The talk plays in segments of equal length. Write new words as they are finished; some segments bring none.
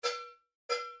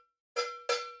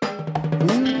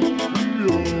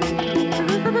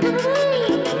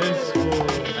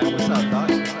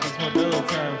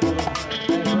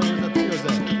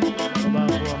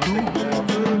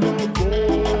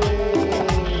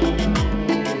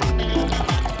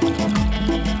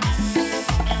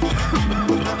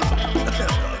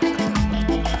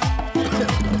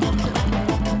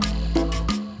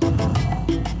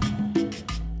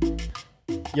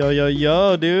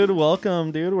Yo, dude.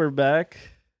 Welcome, dude. We're back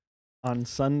on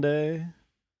Sunday.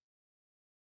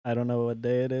 I don't know what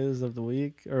day it is of the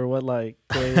week or what day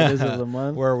it is of the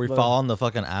month. Where we fall on the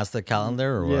fucking Aztec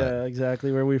calendar or what? Yeah,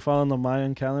 exactly. Where we fall on the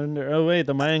Mayan calendar. Oh, wait.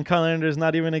 The Mayan calendar is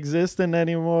not even existent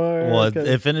anymore. Well,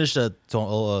 it finished at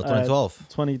 2012.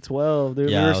 2012, dude.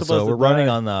 Yeah, we were supposed we're to running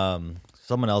die. on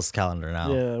someone else's calendar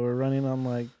now. Yeah, we're running on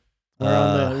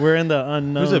we're in the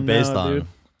unknown. Who's it based now, on? Dude.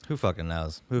 Who fucking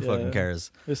knows? Who fucking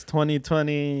cares? It's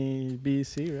 2020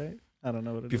 BC, right? I don't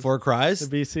know what it Before is. Christ?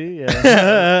 The BC,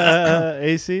 yeah.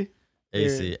 AC.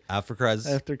 AC. After Christ?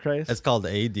 After Christ. It's called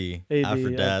AD. After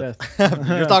death. death.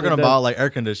 You're talking about like air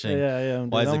conditioning. Yeah.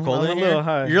 Why is it cold in I'm here? a little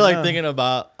high. You're like thinking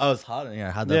about, it's hot in here.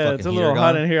 I had that fucking it's a heater little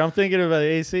hot going. in here. I'm thinking about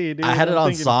AC, dude. I had it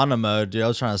on thinking, sauna mode, dude. I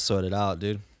was trying to sweat it out,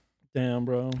 dude. Damn,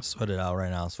 bro. Sweat it out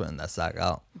right now. Sweating that sack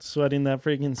out. Sweating that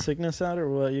freaking sickness out or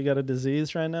what? You got a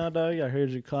disease right now, dog? I heard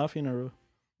you coughing or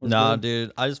Nah,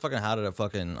 dude. I just fucking had it at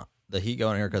fucking the heat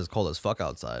going here because it's cold as fuck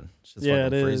outside. It's just yeah,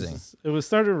 fucking it freezing. is. It was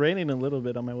started raining a little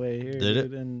bit on my way here. Did it?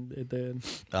 Dude, and it did.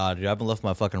 Dude, I haven't left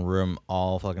my fucking room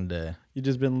all fucking day. You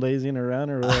just been lazing around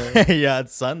or what? Yeah,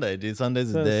 it's Sunday, dude.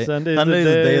 Sunday's the day. Sunday's the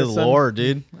day of the Lord,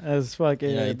 dude. As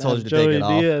fucking Yeah, he told as you to take Joey it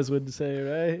off. Diaz would say,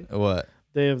 right? What?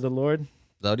 Day of the Lord.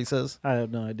 Is that what he says? I have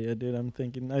no idea, dude. I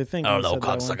think Oh, he no, said that one.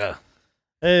 cocksucker.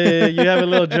 Hey, you have a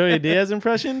little Joey Diaz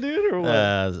impression, dude, or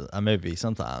what? Maybe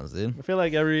sometimes, dude. I feel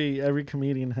like every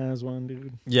comedian has one,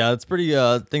 dude. Yeah, it's pretty.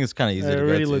 I think it's kind of easy to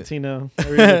Every get to. Latino.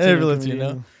 Every Latino.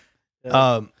 comedian.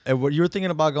 Yeah. And what you were thinking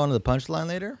about going to the Punchline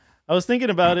later? I was thinking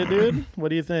about it, dude. What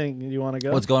do you think? Do you want to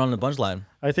go? What's going on in the Punchline?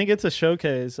 I think it's a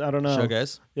showcase. I don't know.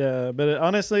 Showcase? Yeah, but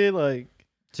honestly, like,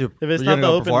 If if it's not the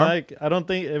open mic, I don't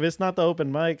think if it's not the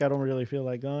open mic, I don't really feel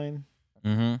like going.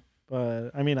 Mm-hmm.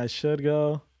 But I mean, I should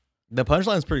go. The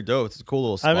Punchline's pretty dope. It's a cool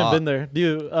little spot. I haven't been there.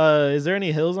 Dude, is there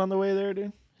any hills on the way there,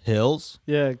 dude? Hills?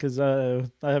 Yeah, because I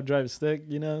have drive stick,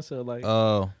 so like,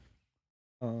 Oh.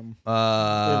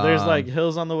 if there's like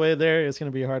hills on the way there, it's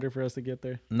gonna be harder for us to get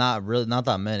there. Not really, not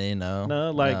that many. No.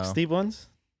 No, steep ones.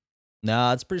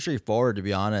 No, it's pretty straightforward to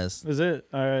be honest. Is it?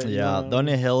 All right. Yeah, the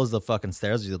only hill is the fucking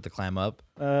stairs you have to climb up.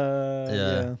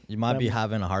 Yeah. You might be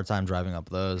having a hard time driving up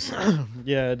those.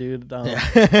 Yeah, dude.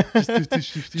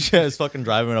 Just fucking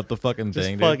driving up the fucking Just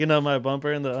thing, fucking up my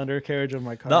bumper in the undercarriage of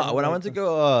my car. No, when I went to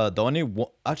go,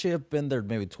 actually I've been there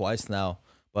maybe twice now,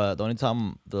 but the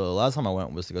last time I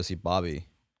went was to go see Bobby.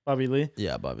 Bobby Lee.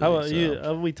 Yeah, Bobby How Lee.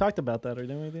 You? We talked about that, or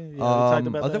didn't we? Yeah, we talked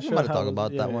about I that think we show. might have How talked was-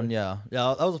 about that one. Yeah,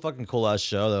 that was a fucking cool ass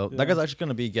show though. Yeah. That guy's actually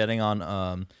gonna be getting on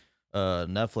a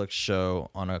Netflix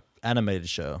show on a animated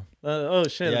show. Oh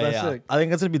shit, Yeah, that's yeah. sick. I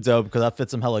think that's gonna be dope because that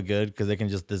fits him hella good because they can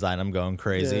just design him going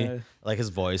crazy. Yeah. Like his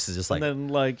voice is just like. And then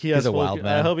like he he's has a full, wild I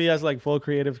man. hope he has like full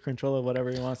creative control of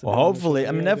whatever he wants to Well, do. hopefully.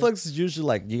 I mean, Yeah, Netflix is usually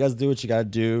like you guys do what you gotta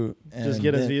do. And Just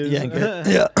get his views.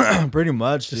 Yeah, pretty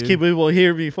much. Just dude. keep people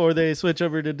here before they switch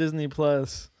over to Disney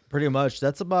Plus. Pretty much.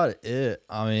 That's about it.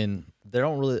 I mean, they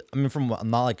don't really. I mean,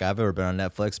 not like I've ever been on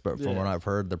Netflix, but from what I've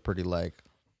heard, they're pretty like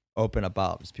open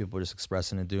about just people just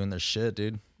expressing and doing their shit,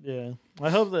 dude. Yeah,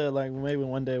 I hope that like maybe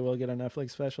one day we'll get a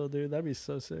Netflix special, dude. That'd be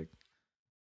so sick.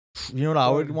 You know what I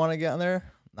would want to get on there?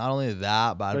 Not only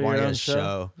that, but I'd Like want to your get own a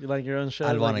show. You like your own show?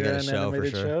 I'd want to like get a your show for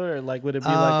animated sure. show, or like would it be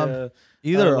like a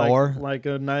Either like, or. like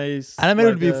a nice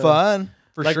Animated like would be fun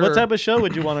for like sure. what type of show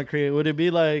would you want to create? Would it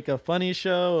be like a funny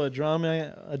show, a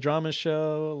drama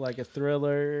show, like a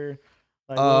thriller?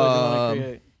 Like what would you want to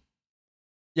create?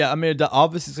 Yeah, I mean,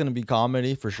 obviously it's gonna be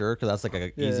comedy for sure because that's like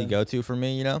an easy Yeah. go-to for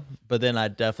me, But then I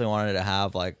definitely wanted to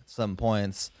have like some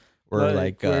points where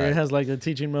Where it has like a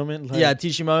teaching moment. Like, yeah,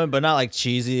 teaching moment, but not like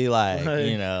cheesy, like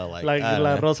Like- like I don't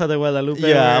La know. Rosa de Guadalupe.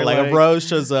 Yeah, where, like a rose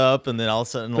shows up, and then all of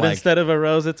a sudden, But like instead of a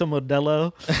rose, it's a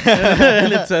Modelo,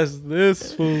 and it says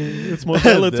this fool. It's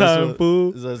Modelo This time, one-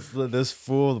 fool. this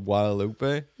fool of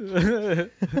Guadalupe.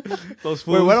 Those fools.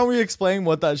 Wait, why don't we explain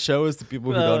what that show is to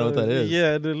people who don't know what that is?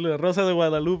 Yeah, the La Rosa de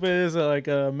Guadalupe is like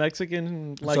a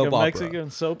Mexican, Soap opera.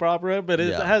 Mexican soap opera, but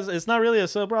it has. It's not really a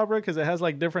soap opera because it has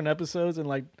like different episodes and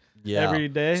like every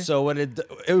day. So what you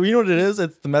know what it is?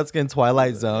 It's the Mexican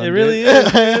Twilight Zone. It dude. really is.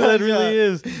 Dude, it really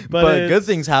is. But good it's-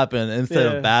 things happen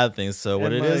instead yeah. of bad things. So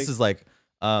what And it is like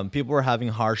people are having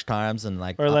harsh times and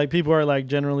like or like people are like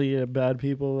generally bad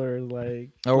people or like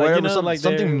or like, whatever like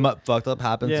something they're- fucked up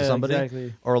happens to somebody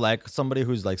exactly. or like somebody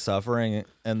who's like suffering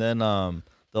and then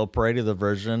they'll pray to the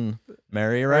Virgin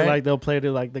Mary, right? Or like they'll play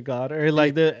to like the God, or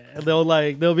like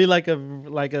they'll be like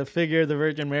a figure of the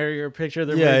Virgin Mary or a picture of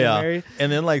the Virgin Mary,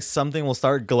 and then like something will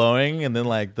start glowing, and then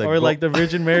like like the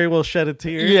Virgin Mary will shed a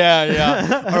tear.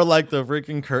 yeah, or like the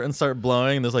freaking curtains start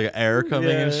blowing, and there's like air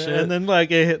coming and shit, and then like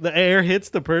the air hits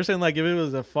the person. Like if it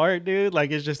was a fart, dude,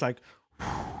 like it's just like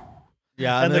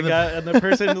Yeah, And the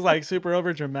person is like super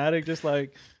over dramatic, just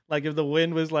like if the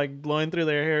wind was like blowing through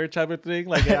their hair type of thing.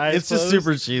 Like it's just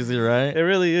super cheesy, right? It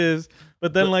really is.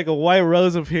 But then like a white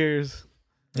rose appears.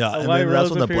 Yeah, and then that's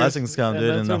when the blessings come,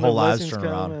 dude, and the whole lives turn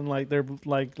around. And like they're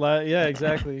like, yeah,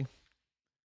 exactly.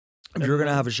 If you were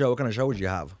gonna have a show, what kind of show would you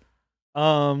have?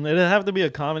 It'd have to be a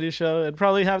comedy show. It'd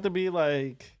probably have to be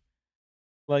like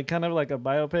kind of like a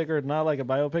biopic, or not like a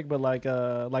biopic, but like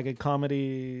a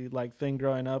comedy like thing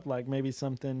growing up, like maybe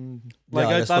something like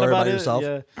I thought about it. Yourself.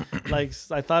 Yeah, like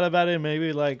I thought about it,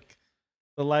 maybe like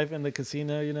the life in the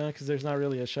casino, you know, because there's not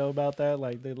really a show about that,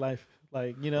 like the life,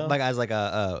 like, you know, like as like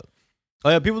oh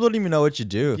yeah, people don't even know what you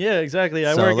do. Yeah, exactly.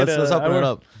 Let's open it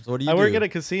up. So what do you do? I work at a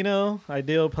casino. I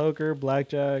deal poker,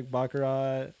 blackjack,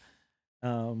 baccarat,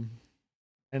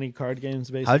 any card games,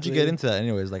 basically. How'd you get into that,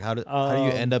 anyways? Like, how do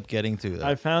you end up getting to that?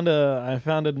 I found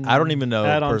an I don't even know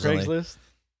ad on personally. Craigslist.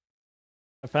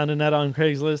 I found an ad on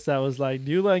Craigslist that was like,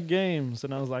 "Do you like games?"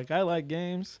 And I was like, "I like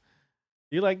games."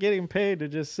 "Do you like getting paid to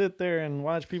just sit there and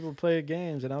watch people play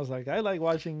games?" And I was like, "I like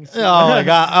watching." Oh my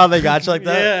god! Oh, they got you like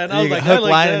that. Yeah, and I was like, hook,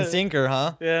 like line, that. and sinker,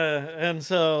 huh? Yeah, and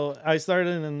so I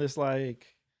started in this like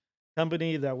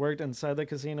company that worked inside the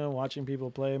casino, watching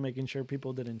people play, making sure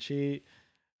people didn't cheat.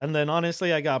 And then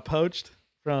honestly, I got poached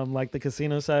from like the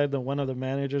casino side. One of the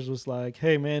managers was like,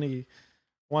 "Hey, Manny,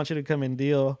 want you to come and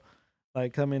deal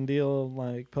like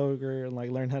poker and like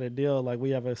learn how to deal. Like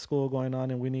we have a school going on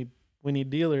and we need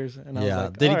dealers." And I was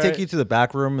like, did he take you to the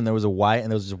back room and there was a white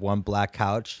and there was just one black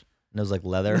couch and it was like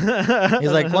leather?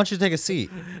 He's like, "Why don't you take a seat?"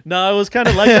 No, it was kind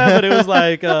of like that, but it was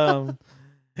like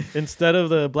instead of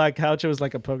the black couch, it was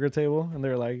like a poker table, and they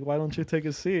were like, "Why don't you take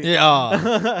a seat?"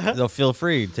 Yeah, they'll feel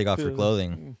free to take off your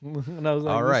clothing. And I was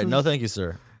like, "All right, no, thank you,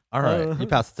 sir." All right, you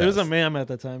passed the test. It was a ma'am at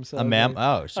the time. So a ma'am?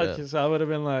 Like, oh shit! Okay, so I would have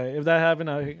been like, if that happened,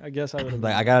 I guess I would have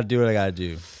like, I gotta do what I gotta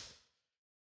do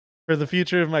for the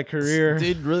future of my career.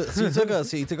 Dude, really?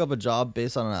 So you took up a job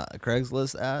based on a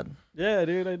Craigslist ad? Yeah,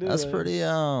 dude, I did. That's pretty.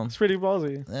 It's pretty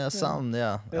ballsy. Yeah, something.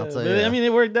 Yeah, I'll tell you. you. I mean,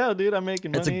 it worked out, dude. I'm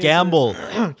making money. It's a gamble.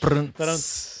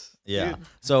 Yeah. Dude.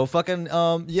 So fucking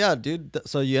yeah, dude.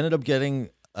 So you ended up getting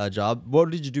a job. What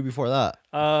did you do before that?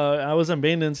 I was a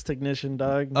maintenance technician,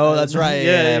 dog. Oh, that's right.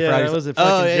 Yeah. I was a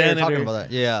fucking janitor. You're talking about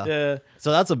that. Yeah. Yeah.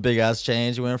 So that's a big ass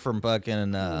change. You went from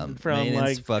fucking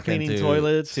like cleaning to,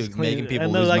 toilets to making people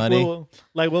and lose money.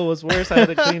 What was worse, I had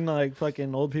to clean like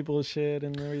fucking old people's shit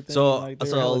and everything. So like,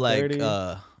 dirty.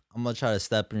 I'm gonna try to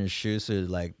step in your shoes. So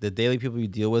like the daily people you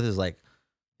deal with is like,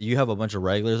 you have a bunch of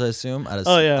regulars, I assume.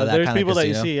 There's people that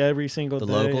you see every single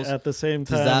day locals? At the same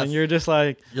time, and you're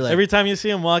like, every time you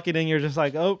see them walking in, you're just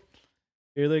like, "Oh,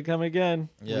 here they come again."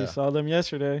 Yeah. We saw them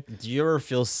yesterday. Do you ever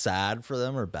feel sad for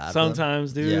them or bad?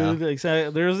 Sometimes, for them? dude. Yeah.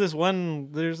 Exactly. There's this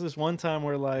one time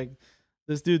where like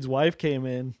this dude's wife came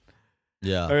in.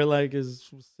 Yeah. Or like his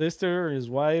sister or his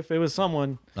wife. It was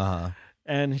someone.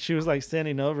 And she was like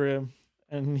standing over him,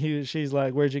 and she's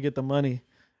like, "Where'd you get the money?"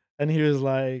 And he was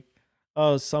like,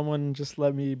 "Oh, someone just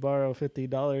let me borrow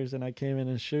 $50 and I came in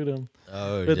and shoot him."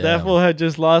 Oh, but that fool had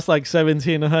just lost like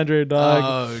 $1,700, dog.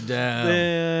 Oh, damn.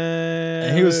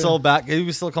 And he was still back. He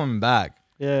was still coming back.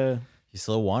 Yeah. He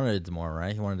still wanted more,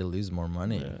 right? He wanted to lose more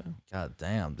money. Yeah. God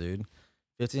damn, dude.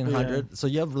 1,500. Yeah. So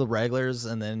you have the regulars,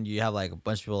 and then you have like a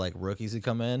bunch of people like rookies who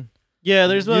come in. Yeah,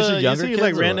 there's usually younger kids,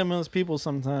 like random people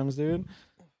sometimes, dude.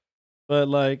 But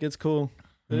like, it's cool.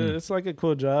 It's like a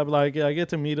cool job. Like, I get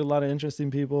to meet a lot of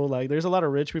interesting people. Like, there's a lot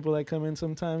of rich people that come in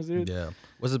sometimes, dude. Yeah.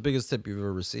 What's the biggest tip you've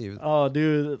ever received? Oh,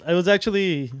 dude. It was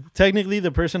actually, technically, the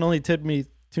person only tipped me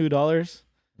 $2.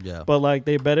 Yeah. But, like,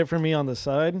 they bet it for me on the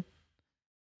side.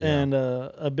 Yeah. And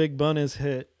a big bonus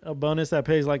hit. A bonus that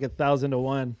pays like 1,000 to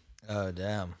 1. Oh,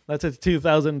 damn. That's a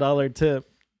 $2,000 tip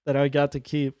that I got to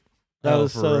keep. That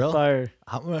was so real? Fire.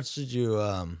 How much did you,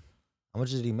 how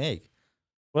much did he make?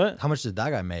 What? How much did that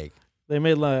guy make? They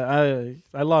made like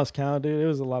I lost count, dude. It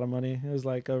was a lot of money. It was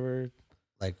like over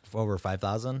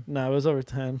 5,000. No, it was over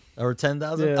 10. Over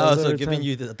 10,000. Yeah, oh, so giving 10.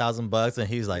 You $1,000, and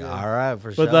he's like, all right,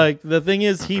 for sure. But like the thing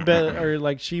is, he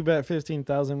bet she bet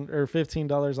 15,000 or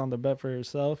 $15 on the bet for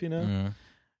herself, you know,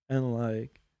 and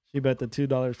like she bet the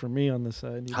 $2 for me on the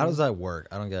side. How does that work?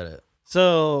 I don't get it.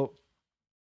 So.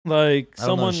 Like I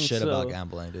don't know shit about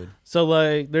gambling, dude. So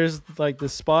like there's like the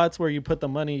spots where you put the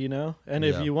money, you know, and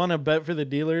if you want to bet for the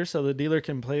dealer so the dealer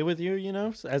can play with you, you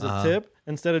know, as a tip,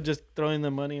 instead of just throwing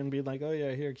the money and being like, "Oh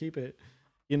yeah, here, keep it,"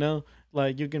 you know,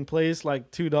 like you can place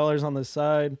like $2 on the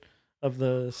side of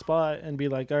the spot and be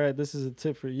like, "All right, this is a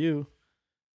tip for you,"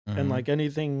 and like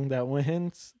anything that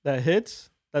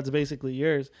hits, that's basically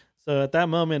yours. So at that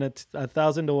moment,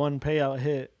 1,000 to 1 payout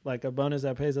hit, like a bonus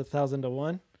that pays 1,000 to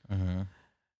 1.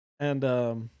 And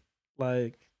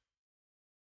like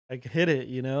hit it,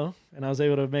 you know, and I was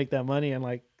able to make that money. And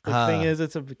like the thing is,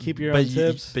 it's to keep your own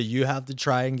tips. But you have to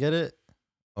try and get it.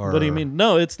 Or what do you mean?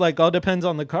 No, it's like all depends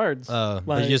on the cards. Like,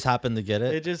 but you just happened to get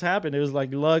it. It just happened. It was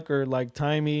like luck or like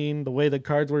timing, the way the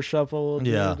cards were shuffled.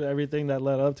 Yeah, dude, everything that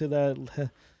led up to that.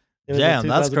 Damn,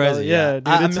 that's crazy. Yeah,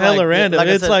 dude, it's hella random. Like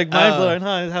it's like mind blowing,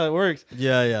 huh? Is how it works.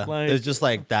 Yeah. Like, it's just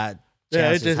like that.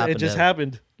 Yeah, it just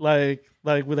happened. Like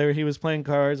whether he was playing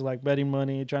cards, like betting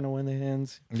money, trying to win the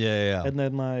hands. Yeah. And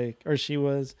then like, or she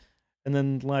was, and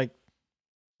then like,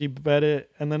 she bet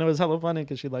it, and then it was hella funny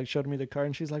because she like showed me the card,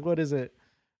 and she's like, "What is it?"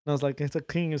 And I was like, "It's a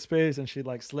king of spades," and she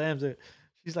like slams it.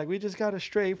 She's like, "We just got a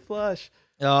straight flush."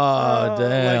 Oh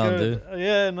damn, dude.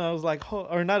 Yeah, and I was like,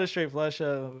 or not a straight flush,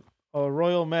 a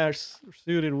royal mash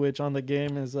suited, which on the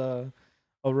game is a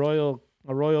royal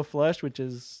flush, which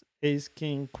is ace,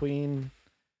 king, queen,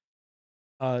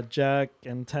 jack,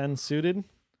 and 10 suited,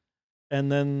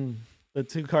 and then the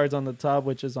 2 cards on the top,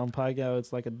 which is on Paigo,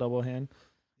 it's like a double hand.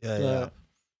 Yeah.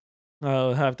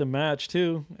 Have to match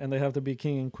too, and they have to be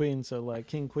king and queen. So like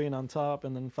king, queen on top,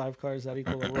 and then 5 cards that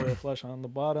equal a royal flush on the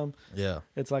bottom. Yeah,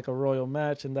 it's like a royal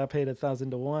match, and that paid 1,000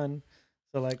 to 1.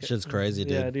 So like, shit's crazy,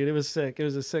 dude. Yeah, dude, it was sick. It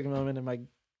was a sick moment in my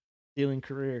dealing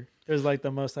career. It was like the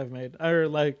most I've made, or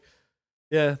like,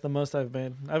 yeah, the most I've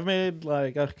made. I've made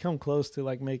like I've come close to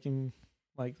like making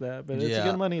like that, but it's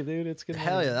good money, dude. It's good.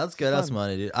 Hell money. Yeah, that's good. That's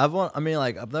money, dude. I've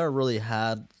never really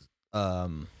had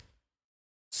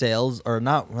sales or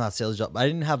not sales job. I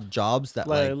didn't have jobs that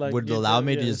like would allow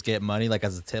me to just get money like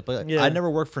as a tip. Like, I never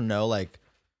worked for no like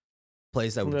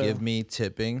place that would give me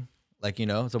tipping. Like, you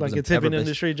know, so like a tipping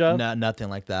industry job. Nothing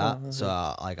like that. So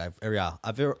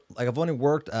I've only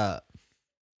worked at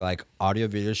like audio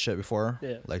video shit before.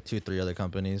 Yeah. Like 2-3 other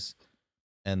companies,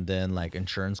 and then like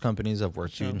insurance companies. I've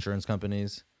worked 2 insurance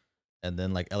companies. And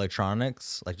then like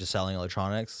electronics, like just selling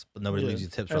electronics, but nobody leaves you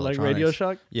tips for like electronics. Radio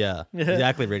Shack? Yeah,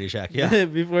 exactly, Radio Shack. Yeah.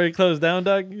 Before it closed down,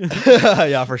 dog.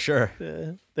 Yeah, for sure.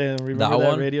 Yeah. Damn, remember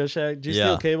that Radio Shack? Did you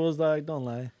steal cables, dog? Don't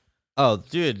lie. Oh,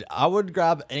 dude, I would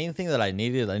grab anything that I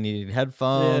needed. I needed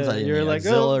headphones. I needed like,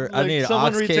 auxiliary. I needed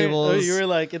aux cables. You were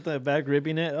like at the back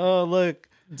ripping it. Oh, look.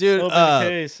 Dude, open the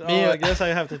case. I guess I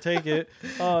have to take it.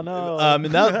 Oh no.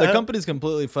 The company's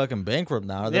completely fucking bankrupt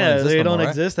now. They don't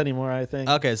exist anymore, I think.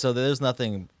 Okay, so there's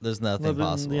nothing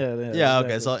possible. Yeah. Exactly.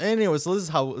 Okay. So anyway, so this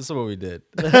is what we did.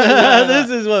 This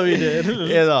is what we did.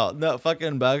 No,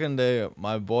 fucking back in the day,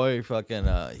 my boy fucking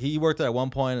he worked there at one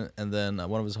point, and then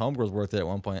one of his homegirls worked there at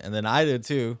one point, and then I did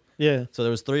too. Yeah. So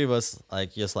there was 3 of us,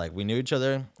 like just like we knew each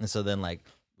other, and so then like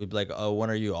we'd be like, oh, when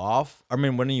are you off? I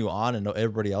mean, when are you on? And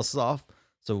everybody else is off.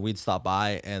 So we'd stop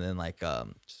by and then like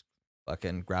just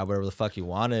fucking grab whatever the fuck you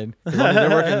wanted. They're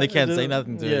working, they can't say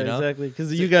nothing to you, you know? Exactly. Because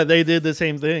they did the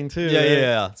same thing too.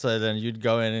 Yeah. So then you'd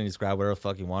go in and just grab whatever the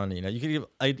fuck you wanted. You know, you could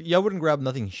I wouldn't grab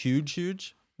nothing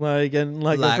huge. Like a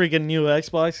freaking new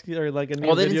Xbox or like a new.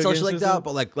 Well, they didn't sell shit like that,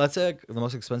 but like let's say the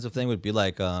most expensive thing would be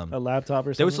like a laptop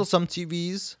or something. There was still some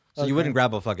TVs, so you wouldn't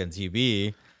grab a fucking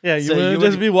TV. Yeah, you wouldn't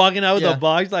just be walking out with a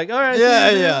box like, all right.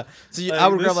 Yeah. So I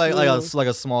would grab like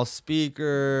a small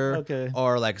speaker,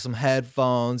 or like some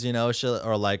headphones, you know, shit,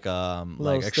 or like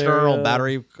external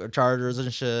battery chargers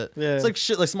and shit. Yeah, it's like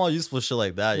shit, like small useful shit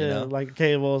like that, you know, like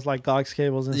cables, like aux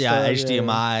cables and stuff.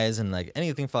 HDMI's and like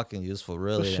anything fucking useful,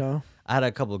 really. For sure. I had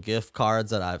a couple gift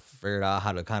cards that I figured out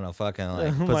how to kind of fucking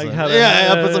like put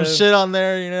put some shit on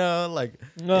there, you know, like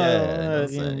you know,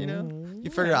 you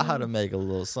figure out how to make a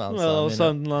little something,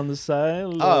 something on the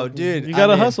side. Oh, dude, you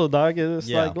gotta hustle, dog. It's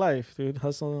like life, dude.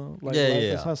 Hustle, like life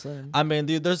is hustling. I mean,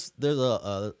 dude, there's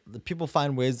the people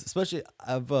find ways. Especially,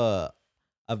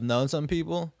 I've known some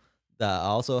people that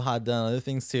also had done other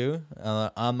things too.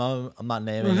 I'm not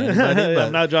naming anybody, but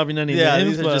I'm not dropping any names. Yeah,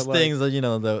 these are just things that, you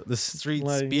know, the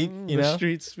streets speak. You know,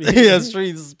 streets speak. Yeah,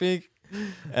 streets speak.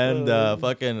 And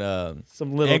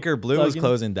some little Anchor Blue was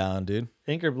closing down, dude.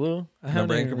 Anchor Blue?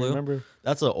 Remember Anchor Blue? Remember.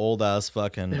 That's an old ass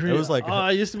fucking. It was like.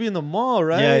 I used to be in the mall,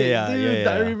 right? Yeah, dude,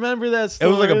 I remember that store.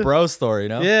 It was like a bro store, you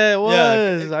know? Yeah, it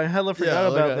was. I hella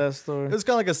forgot about that store. It was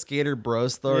kind of like a skater bro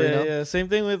store, you know? Yeah. Same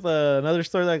thing with another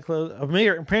store that closed.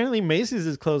 Apparently, Macy's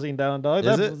is closing down, dog.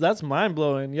 That's mind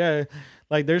blowing. Yeah.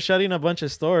 Like, they're shutting a bunch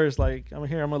of stores. Like, I'm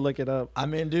gonna look it up. I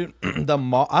mean, dude, the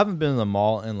mall. I haven't been in the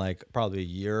mall in like probably a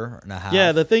year and a half.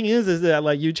 Yeah, the thing is that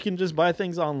like you can just buy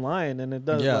things online, and it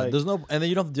does. Yeah, there's no, and then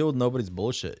you don't have to deal with nobody's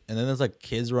bullshit. And then there's like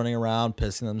kids running around,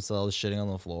 pissing themselves, shitting on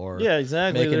the floor. Yeah,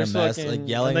 exactly. Making a mess, like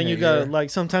yelling. And then you gotta like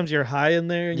sometimes you're high in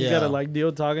there, and you gotta like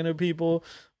deal talking to people.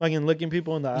 Like and looking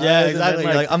people in the eyes. Yeah, exactly.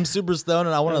 Then, like I'm super stoned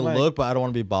and I want to look, but I don't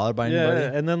want to be bothered by anybody.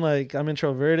 Yeah, and then like I'm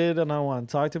introverted and I want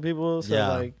to talk to people. So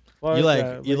like You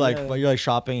like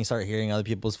shopping. You start hearing other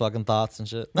people's fucking thoughts and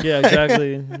shit. Yeah,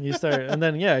 exactly. You start, and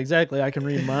then exactly. I can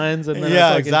read minds, and then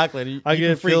exactly. I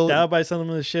get freaked out by some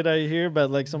of the shit I hear. But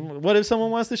like, what if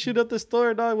someone wants to shoot up the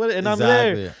store, dog? And I'm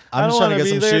there. I'm just trying to get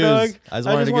some shoes. Dog. I just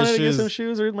wanted to get some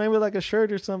shoes, or maybe like a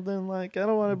shirt or something. Like, I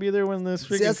don't want to be there when this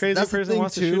freaking crazy person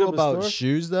wants to shoot up about the store.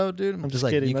 Shoes, though, dude. I'm just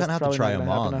kidding. You kind of have to try them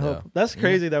on. That's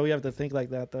crazy that we have to think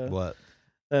like that, though. What?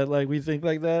 That like we think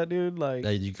like that, dude. Like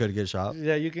you could get shot.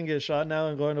 Yeah, you can get shot now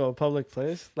and go into a public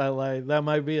place. That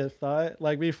might be a thought.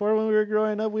 Like before, when we were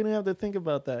growing up, we didn't have to think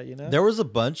about that. You know, there was a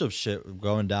bunch of shit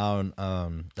going down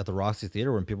at the Roxy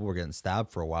Theater when people were getting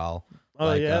stabbed for a while.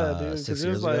 Oh yeah, dude. 6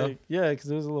 years ago. Because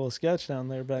it was a little sketch down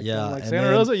there back then. Like Santa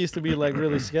Rosa used to be like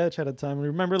really sketch at a time.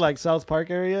 Remember like South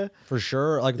Park area? For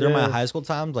sure. Like during my high school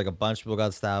times, like a bunch of people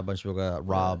got stabbed, a bunch of people got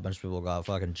robbed, a bunch of people got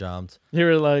fucking jumped. You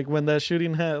were like when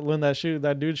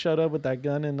that dude showed up with that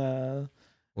gun and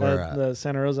at the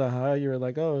Santa Rosa High, you were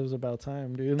like, oh, it was about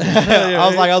time, dude.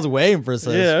 I was waiting for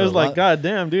some. Yeah, it was like, God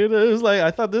damn, dude. It was like,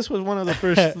 I thought this was one of the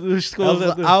first schools.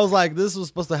 I was like, this was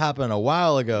supposed to happen a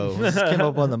while ago. This came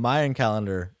up on the Mayan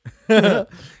calendar. that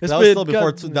was still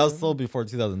before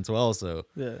 2012, so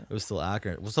it was still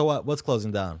accurate. So what's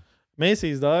closing down?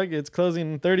 Macy's, dog. It's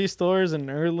closing 30 stores in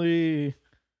early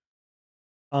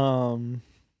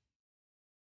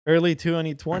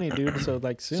 2020, dude. So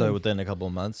like soon. So within a couple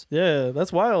of months. Yeah,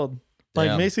 that's wild.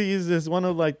 Like Macy's is one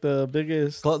of like the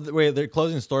biggest. They're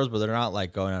closing stores, but they're not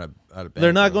like going out of business.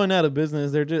 They're not going out of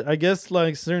business. They're just, I guess,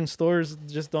 like certain stores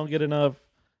just don't get enough.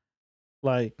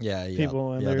 Like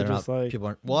people, and they're just like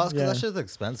people. Well, that's because that shit's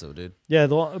expensive, dude. Yeah,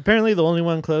 apparently the only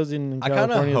one closing in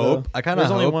California. I kind of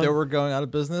hope they were going out of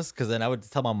business, because then I would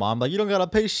tell my mom, like, you don't gotta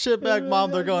pay shit back,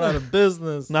 mom. They're going out of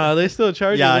business. Nah, they still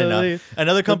charge. Yeah, I know.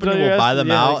 Another company will buy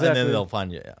them out, and then they'll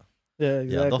find you. Yeah,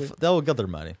 exactly. They'll get their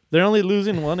money. They're only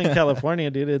losing one in California,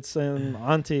 dude. It's in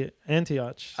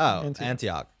Antioch. Oh,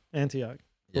 Antioch.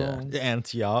 Yeah,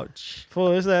 Antioch.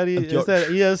 Fool, it's that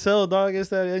ESL, dog. It's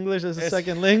that English as a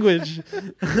second language.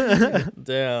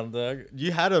 Damn, dog.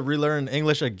 You had to relearn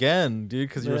English again, dude,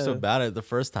 because you were so bad at it the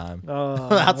first time. Oh,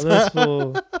 that's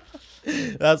cool.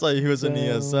 That's why he was in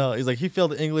ESL. He's like, he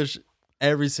failed English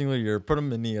every single year. Put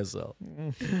him in ESL.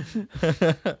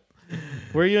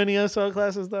 Were you in ESL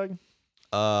classes, dog?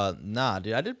 Nah,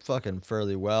 dude. I did fucking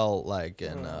fairly well, like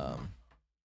in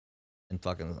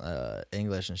fucking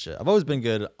English and shit. I've always been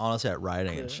good, honestly, at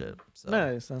writing and shit. So.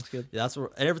 Nice, sounds good. Yeah, that's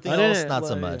everything else, not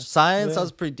so much. Science, I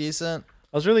was pretty decent.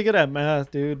 I was really good at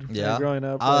math, dude. Yeah, growing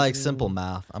up, I like simple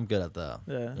math. I'm good at the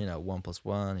 1 +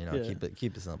 1.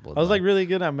 Keep it simple. I was like really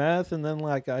good at math, and then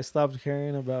like I stopped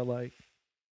caring about like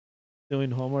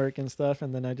doing homework and stuff,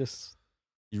 and then I just.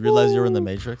 You realize you were in the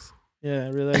Matrix? Yeah, I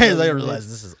realized. I realized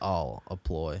this is all a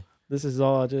ploy. This is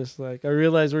all just like I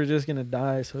realized we're just gonna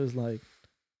die, so it's like.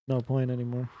 No point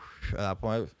anymore. At that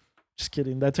point, just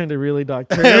kidding. That turned a really dark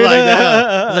turn.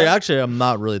 Actually, I'm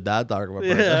not really that dark of a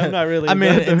person. Yeah, I'm not really. I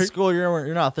mean, in school,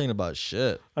 you're not thinking about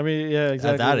shit. I mean, yeah,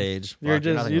 exactly. At that age,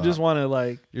 you just want to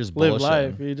like live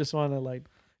life. You just want to like.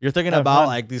 You're thinking about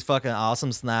like these fucking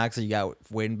awesome snacks that you got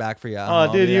waiting back for you.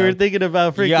 Oh, dude, you were thinking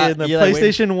about freaking the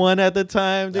PlayStation 1 at the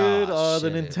time, dude. The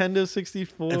Nintendo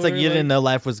 64. It's like you didn't know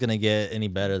life was gonna get any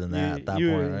better than that at that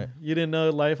point, right? You didn't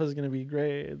know life was gonna be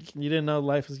great. You didn't know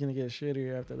life was gonna get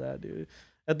shittier after that, dude.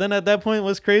 And then at that point,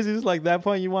 what's crazy is like that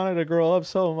point you wanted to grow up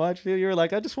so much. Dude. You were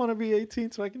like, I just want to be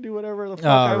 18 so I can do whatever the fuck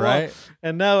I want.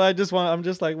 And now I'm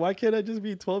just like, why can't I just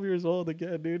be 12 years old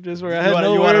again, dude? Just where I had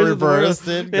no worries. Reverse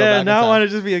it. Yeah, now I want to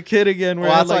just be a kid again.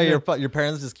 Well, that's why your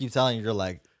parents just keep telling you, you're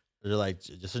like,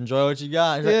 just enjoy what you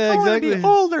got. You're like, exactly. I want to be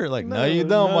older. Like, no, you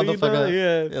don't,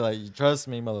 motherfucker. You're like, trust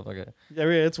me, motherfucker. Yeah,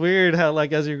 it's weird how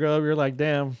like as you grow up, you're like,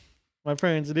 damn, my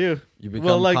parents do. You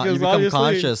become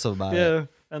conscious about it. Yeah.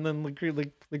 And then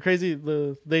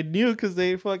they knew because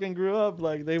they fucking grew up.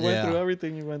 Like they went through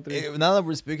everything you went through. Now that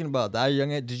we're speaking about that,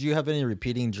 young age, did you have any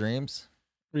repeating dreams?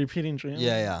 Repeating dreams?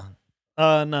 Yeah.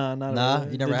 Nah,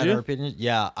 really. You never had a repeating?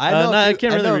 Yeah, I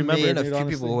can't really remember. Me and a few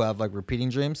people who have like repeating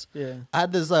dreams. Yeah, I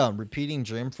had this repeating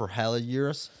dream for hella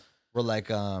years, where like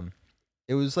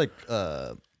it was like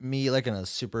me like in a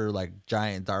super like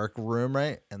giant dark room,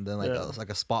 right, and then like like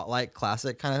a spotlight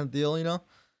classic kind of deal, you know.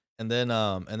 And then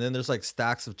there's like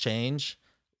stacks of change,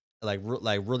 like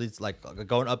really like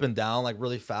going up and down like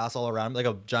really fast all around, like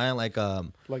a giant like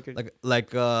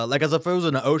as if it was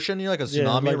an ocean, you know, like a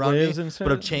tsunami like around me,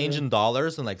 but of change in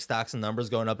dollars and like stacks and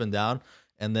numbers going up and down.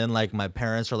 And then like my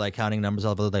parents are like counting numbers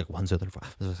all like 1, 2, 3, 4,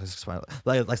 5, 6, 7,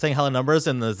 8, like saying hella numbers,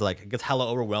 and it's like it gets hella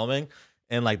overwhelming.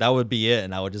 And like that would be it,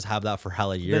 and I would just have that for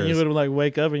hella years. Then you would like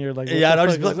wake up and you're like, yeah, and I would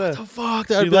just be like, what the fuck?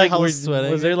 I'd be like hella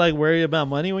sweating. Was there like worry about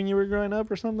money when you were growing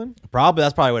up or something? Probably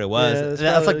that's probably what it was.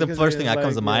 Yeah, that's like the first thing that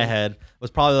comes to my head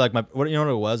was probably like what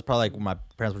it was probably like my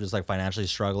parents were just like financially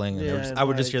struggling, and I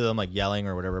would just hear them like yelling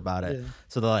or whatever about it. Yeah.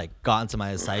 So they like got into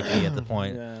my psyche at the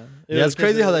point. It's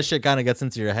crazy how that shit kind of gets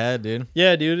into your head, dude.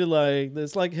 Yeah, dude. Like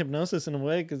it's like hypnosis in a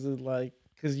way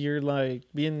because you're like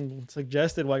being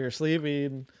suggested while you're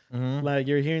sleeping. Like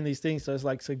you're hearing these things, so it's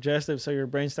like suggestive, so your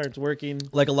brain starts working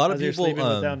like a lot of people sleeping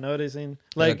without noticing.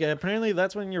 Like apparently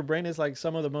that's when your brain is like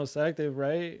some of the most active,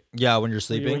 right? Yeah, when you're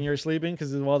sleeping. When you're sleeping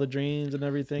because of all the dreams and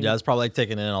everything. Yeah, it's probably like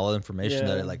taking in all the information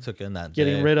that it like took in that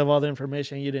getting day. rid of all the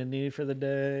information you didn't need for the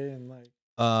day. And like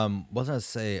what was I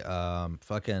say?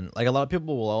 Fucking like a lot of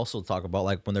people will also talk about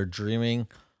like when they're dreaming,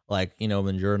 like, you know,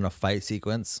 when you're in a fight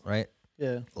sequence, right?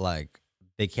 Yeah, like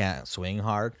they can't swing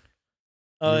hard.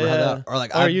 Oh yeah, or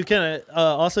like, you can't.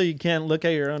 Also, you can't look at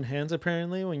your own hands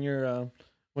apparently when you're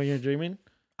dreaming.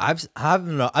 I've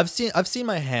seen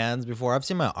my hands before. I've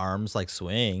seen my arms like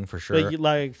swing for sure. But you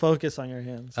like focus on your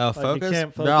hands. Oh, focus. You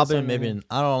can't focus on maybe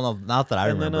I don't know. Not that I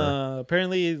remember. Then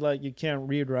apparently like you can't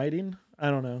read writing.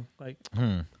 I don't know. Like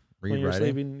read when you're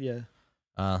writing? sleeping.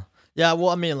 Yeah. Yeah, well,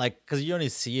 I mean, like, because you only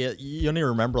see it, you only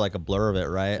remember like a blur of it,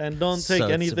 right? And don't take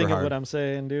anything of what I'm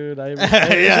saying, dude.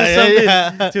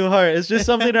 Too hard. It's just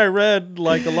something I read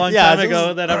like a long time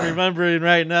ago that I'm remembering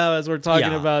right now as we're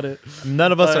talking about it.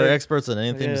 None of us are experts in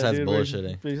anything besides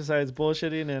bullshitting. Besides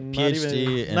bullshitting and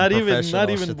PhD not even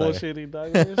bullshitting,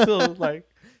 dog. We're still like.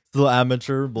 Still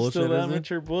amateur bullshitters. Still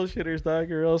amateur bullshitters, dog.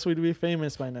 Or else we'd be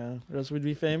famous by now. Or else we'd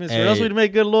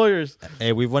make good lawyers.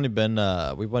 Hey, we've only been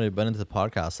into the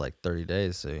podcast like 30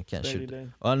 days, so you can't shoot. Days.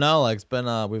 Oh no, like it's been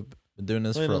we've been doing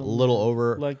this for a little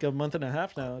over like a month and a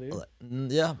half now, dude.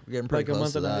 Yeah, we're getting pretty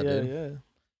close to that, dude. Yeah.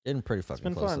 Getting pretty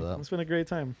fucking close to that. It's been a great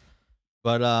time.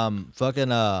 But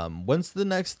when's the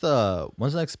next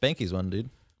Spanky's one, dude?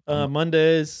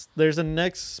 Mondays. There's a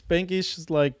next Spanky's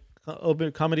like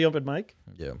comedy open mic.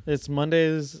 Yeah, it's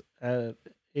Mondays at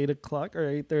 8:00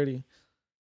 or 8:30.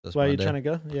 That's why you trying to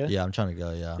go? Yeah, I'm trying to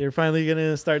go. Yeah, you're finally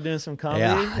gonna start doing some comedy.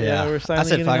 Yeah. We're finally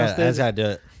getting on stage. I just gotta do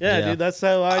it. Yeah, dude, that's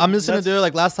how I'm just gonna do it.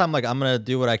 Like last time, like I'm gonna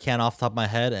do what I can off the top of my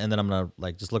head, and then I'm gonna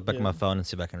like just look back at my phone and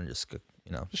see if I can just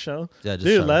show. Yeah, just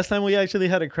dude. show. Last time we actually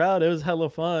had a crowd. It was hella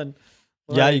fun.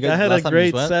 Like, yeah, you guys. I had a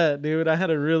great set, dude. I had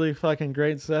a really fucking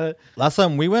great set. Last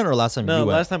time we went, or last time you went?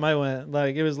 No, last time I went.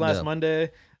 Like it was last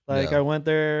Monday. Like I went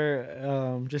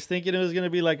there, just thinking it was gonna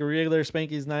be like a regular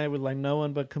Spanky's night with like no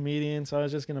one but comedians. So I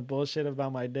was just gonna bullshit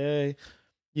about my day,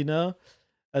 you know.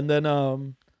 And then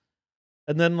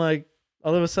like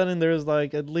all of a sudden there was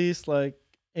like at least like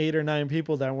 8 or 9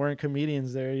 people that weren't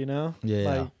comedians there, you know. Yeah.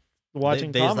 Like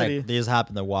watching comedy. They just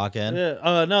happened to walk in.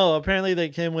 Yeah. No. Apparently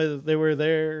they were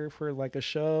there for like a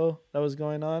show that was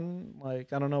going on.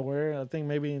 Like I don't know where. I think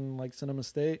maybe in like Cinema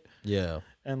State. Yeah.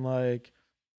 And like.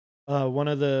 One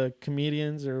of the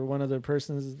comedians or one of the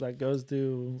persons that goes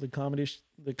to the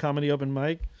comedy open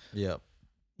mic. Yeah.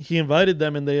 He invited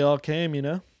them and they all came, you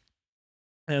know?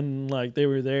 And like they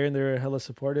were there and they were hella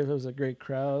supportive. It was a great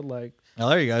crowd. Like, oh,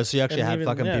 there you go. So you actually had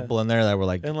people in there that were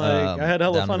like, and like I had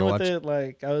hella fun with it.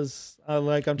 Like I was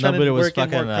like, I'm trying to work in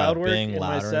more crowd work in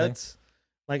my sets.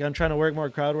 Like I'm trying to work more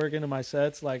crowd work into my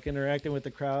sets, like interacting with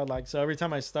the crowd. Like, so every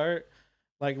time I start,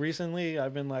 like recently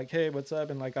I've been like, hey, what's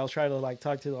up? And like, I'll try to like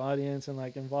talk to the audience and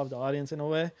like involve the audience in a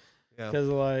way. Yeah. Cause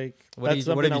like, what have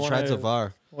you tried so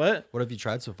far? What have you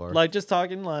tried so far? Like just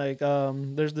talking like,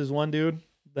 there's this one dude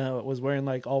that was wearing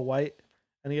like all white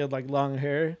and he had like long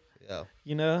hair. Yeah.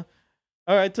 You know?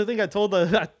 All right. So I think I told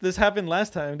this happened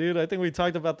last time, dude. I think we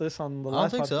talked about this on the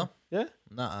last podcast. I don't think so. Yeah?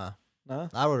 Nuh-uh. No?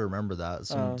 I would remember that.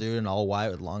 Some dude in all white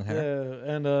with long hair.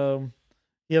 Yeah. And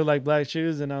he had like black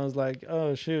shoes, and I was like,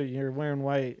 "Oh shoot, you're wearing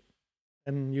white,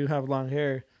 and you have long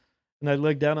hair." And I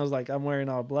looked down, I was like, "I'm wearing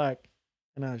all black,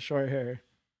 and I have short hair."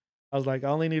 I was like, "I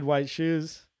only need white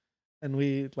shoes, and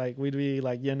we'd be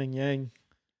like yin and yang,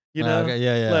 you know?" Okay,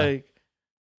 yeah. Like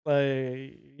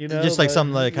you know, just like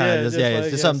something like kind of it's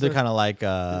just something to kind of like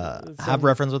have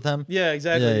reference with him. Yeah,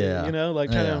 exactly. Yeah. You know,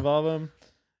 like trying to involve him.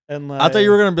 And like, I thought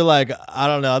you were gonna be like, I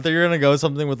don't know. I thought you were gonna go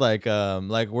something with like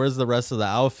where's the rest of the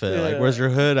outfit? Yeah. Like, where's your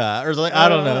hood at? Or something. I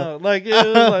don't know. Like it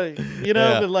was like, you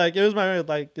know, but like it was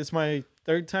it's my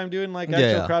third time doing like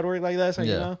actual crowd work like that. So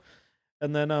you know,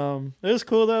 and then it was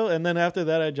cool though. And then after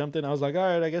that, I jumped in. I was like, all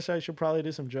right, I guess I should probably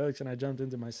do some jokes. And I jumped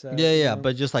into my set. Yeah, you know?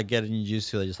 But just like getting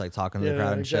used to just like talking to the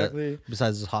crowd and shit.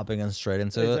 Besides just hopping in straight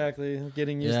into it. Exactly,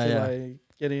 getting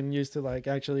used to like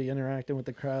actually interacting with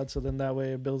the crowd. So then that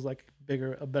way it builds like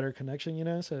a better connection, you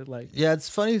know. So like, yeah, it's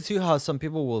funny too how some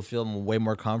people will feel way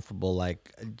more comfortable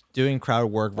like doing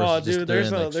crowd work versus just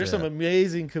doing there's some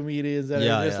amazing comedians that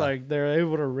are just like they're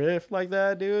able to riff like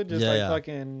that, dude. Just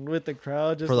fucking with the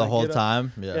crowd, just for the whole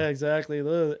time. Yeah, exactly.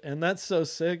 And that's so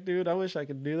sick, dude. I wish I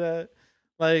could do that.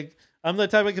 Like, I'm the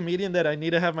type of comedian that I need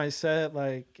to have my set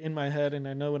like in my head, and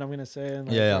I know what I'm gonna say, and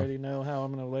like, I already know how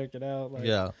I'm gonna work it out. Like,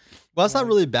 well, it's not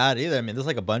really bad either. I mean, there's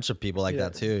like a bunch of people like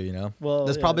that too, you know. Well,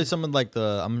 there's probably some of like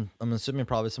I'm assuming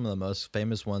probably some of the most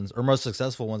famous ones or most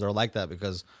successful ones are like that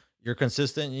because you're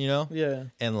consistent, you know. Yeah.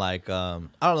 And like I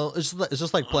don't know, it's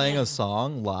just like playing a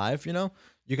song live, you know.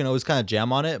 You can always kind of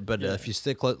jam on it, but if you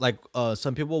stick like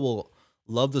some people will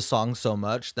love the song so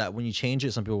much that when you change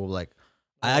it, some people will be like.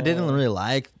 I didn't really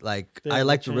like I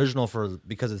liked the original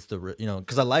because it's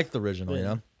because I like the original, you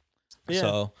know. Yeah.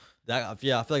 So that I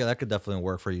feel like that could definitely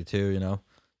work for you too, you know.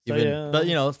 But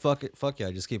you know, fuck yeah,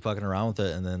 just keep fucking around with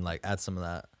it and then like add some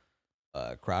of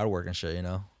that crowd work and shit, you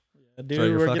know.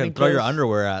 Dude, throw your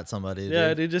underwear at somebody.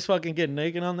 Yeah, dude, just fucking get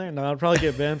naked on there. No, I'd probably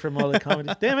get banned from all the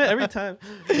comedies. Damn it, every time.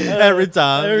 Every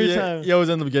time. You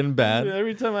always end up getting banned. Dude,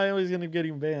 every time I always end up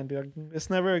getting banned, dude. It's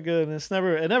never good.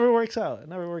 It never works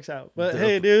out. But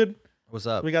hey, dude. What's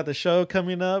up? We got the show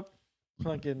coming up.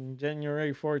 Fucking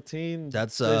January 14th.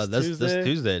 That's this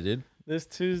Tuesday, dude. This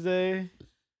Tuesday.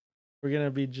 We're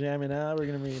gonna be jamming out. We're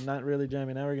gonna be not really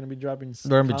jamming out. We're gonna be dropping.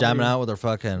 We're gonna be jamming out with their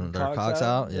cocks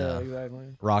out. Yeah, exactly.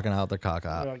 Rocking out their cock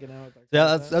out.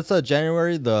 Yeah, that's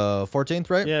January the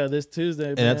 14th, right? Yeah, this Tuesday.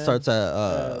 And it starts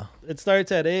at it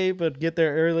starts at 8, but get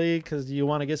there early because you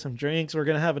want to get some drinks. We're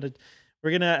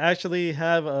gonna actually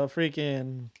have a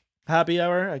freaking happy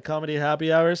hour, a comedy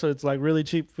happy hour. So it's like really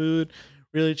cheap food,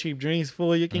 really cheap drinks.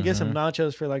 Full. You can get some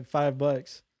nachos for like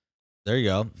 $5. There you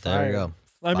go. There you go.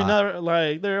 I mean, not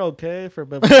like they're okay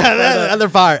but they're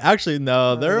fire. Actually,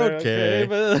 no, they're okay.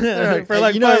 But for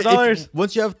like $5,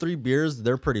 once you have 3 beers,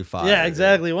 they're pretty fire. Yeah,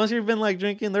 exactly. Once you've been like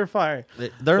drinking, they're fire.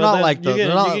 They're not like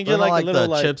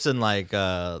the chips and like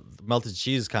melted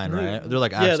cheese kind, right? They're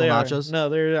like actual nachos. No,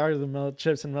 they are the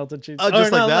chips and melted cheese. Oh,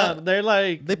 just like that. No, they're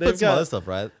like they put some other stuff,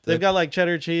 right? They've got like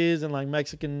cheddar cheese and like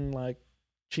Mexican like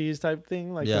cheese type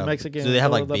thing, like the Mexican. Do they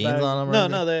have like beans on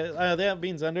them? No, they have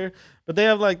beans under, but they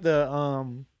have like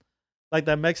the like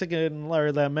that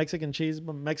Mexican cheese,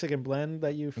 Mexican blend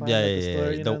that you find at the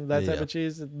store, you know, that type of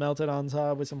cheese melted on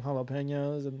top with some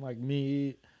jalapenos and like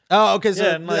meat. Oh, okay,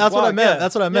 so that's what I meant.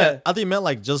 That's what I meant. I thought you meant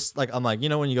like just like I'm like, you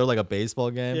know, when you go to like a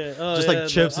baseball game, just like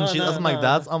chips and cheese. I'm like,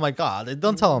 that's oh my god,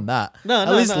 don't tell them that.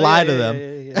 At least lie to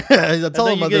them. Tell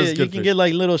them you can get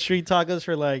like little street tacos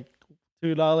for like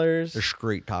 $2. They're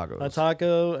street tacos. A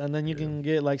taco, and then you can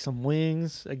get like some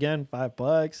wings. Again,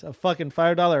 $5. A fucking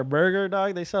 $5 burger,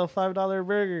 dog. They sell $5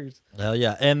 burgers. Hell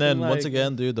yeah! And then once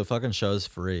again, dude, the fucking show is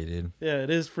free, dude. Yeah, it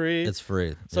is free. It's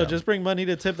free. So just bring money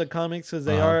to tip the comics because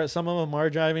they are. Some of them are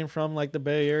driving from like the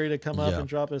Bay Area to come up and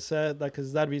drop a set,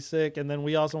 because that'd be sick. And then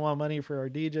we also want money for our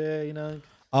DJ, you know.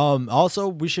 Also,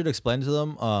 we should explain to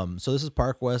them. So this is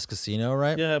Park West Casino,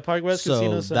 right? Yeah, Park West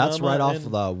Casino. So that's right off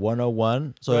the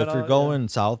 101. So if you're going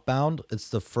southbound, it's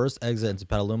the first exit into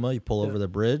Petaluma. You pull over the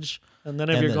bridge, and then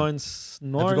if you're going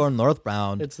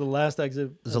northbound, it's the last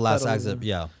exit. It's the last exit.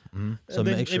 Yeah. Mm-hmm. So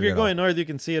make sure if you're going north, you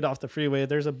can see it off the freeway.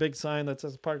 There's a big sign that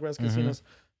says Park West Casino.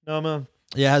 Sonoma.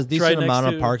 Yeah, it has decent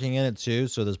amount of parking in it too,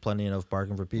 so there's plenty of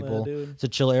parking for people. It's a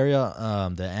chill area.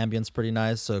 The ambience pretty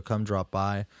nice, so come drop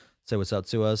by. Say what's up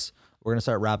to us. We're gonna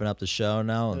start wrapping up the show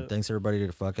now, and thanks everybody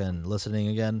for fucking listening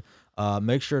again.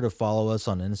 Make sure to follow us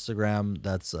on Instagram.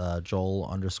 That's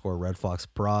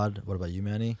Joel_RedFoxProd. What about you,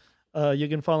 Manny? You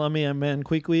can follow me at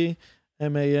ManQuiqui,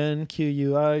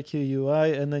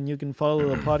 ManQuiqui, and then you can follow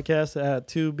the podcast at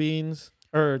 2Beans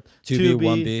or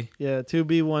 2B1B. Yeah,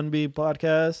 2B1B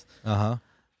podcast.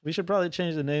 We should probably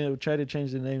change the name. Try to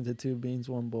change the name to 2 Beans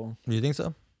 1 Bowl. Do you think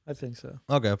so? I think so.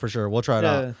 Okay, for sure. We'll try it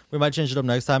out. We might change it up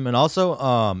next time. And also,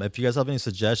 if you guys have any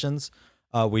suggestions,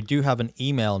 we do have an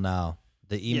email now.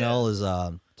 The email is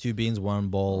 2 Beans 1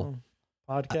 Bowl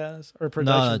podcast or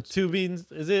production. No, 2 Beans.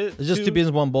 Is it? It's just 2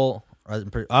 Beans 1 Bowl.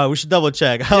 We should double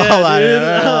check.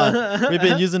 We've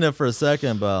been using it for a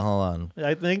second, but hold on.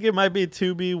 I think it might be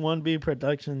 2B1B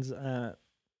Productions at.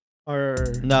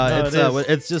 It's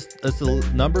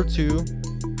the number 2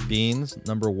 Beans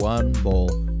number 1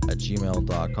 Bowl at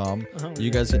gmail.com.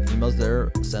 You guys get emails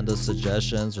there. Send us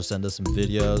suggestions or send us some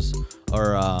videos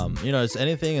or it's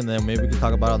anything, and then maybe we can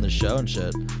talk about it on the show and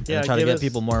shit. And try to get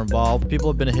people more involved. People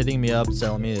have been hitting me up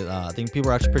telling me I think people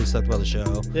are actually pretty stoked about the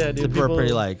show. Yeah, dude. People are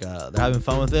pretty they're having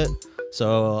fun with it.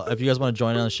 So if you guys want to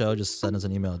join on the show, just send us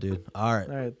an email, dude. All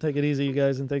right. Take it easy, you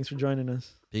guys, and thanks for joining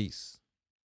us. Peace.